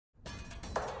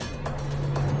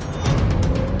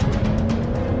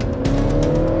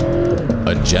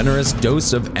A generous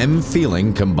dose of M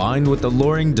feeling combined with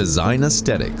alluring design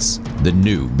aesthetics, the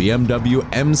new BMW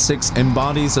M6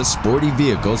 embodies a sporty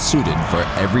vehicle suited for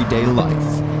everyday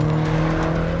life.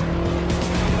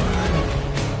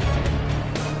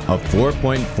 A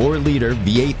 4.4-liter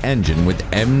V8 engine with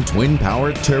M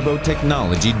twin-power turbo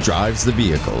technology drives the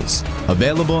vehicles,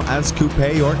 available as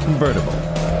coupé or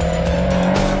convertible.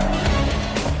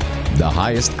 The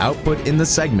highest output in the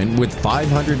segment with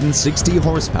 560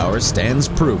 horsepower stands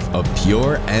proof of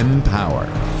pure M power.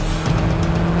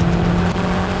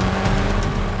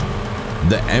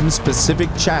 The M-specific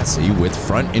chassis with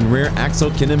front and rear axle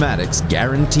kinematics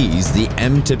guarantees the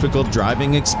M-typical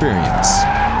driving experience.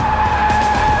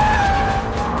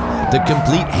 The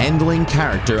complete handling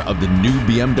character of the new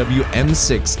BMW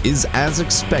M6 is, as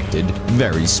expected,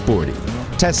 very sporty,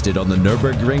 tested on the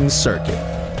Nürburgring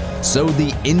circuit. So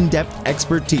the in-depth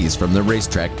expertise from the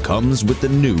racetrack comes with the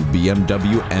new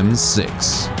BMW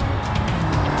M6.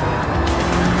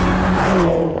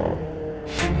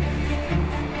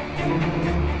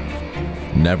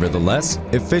 Nevertheless,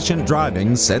 efficient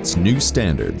driving sets new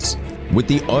standards. With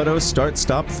the auto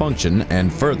start-stop function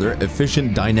and further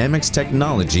efficient dynamics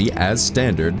technology as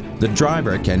standard, the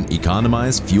driver can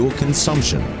economize fuel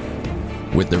consumption,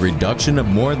 with the reduction of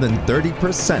more than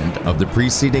 30% of the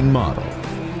preceding model.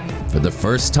 For the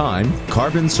first time,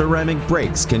 carbon ceramic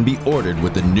brakes can be ordered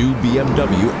with the new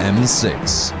BMW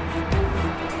M6.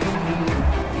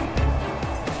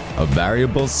 A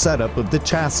variable setup of the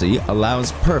chassis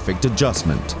allows perfect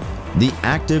adjustment. The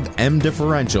active M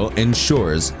differential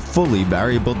ensures fully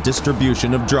variable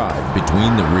distribution of drive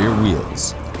between the rear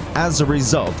wheels. As a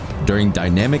result, during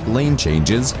dynamic lane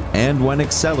changes and when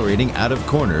accelerating out of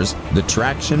corners, the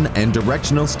traction and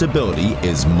directional stability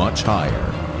is much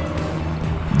higher.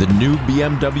 The new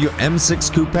BMW M6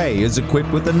 Coupé is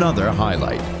equipped with another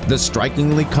highlight, the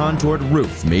strikingly contoured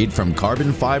roof made from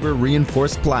carbon fiber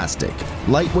reinforced plastic,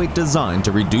 lightweight designed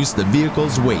to reduce the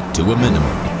vehicle's weight to a minimum.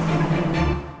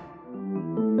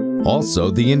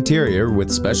 Also, the interior with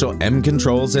special M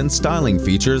controls and styling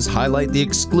features highlight the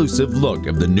exclusive look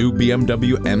of the new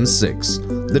BMW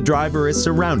M6. The driver is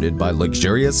surrounded by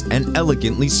luxurious and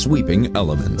elegantly sweeping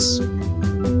elements.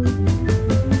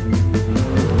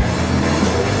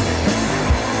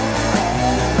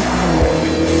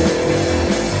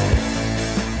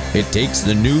 It takes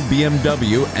the new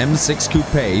BMW M6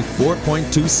 Coupé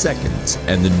 4.2 seconds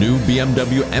and the new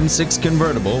BMW M6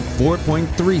 Convertible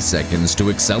 4.3 seconds to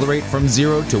accelerate from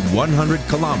 0 to 100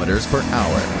 kilometers per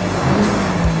hour.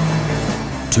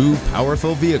 Two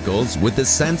powerful vehicles with a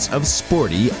sense of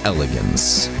sporty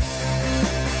elegance.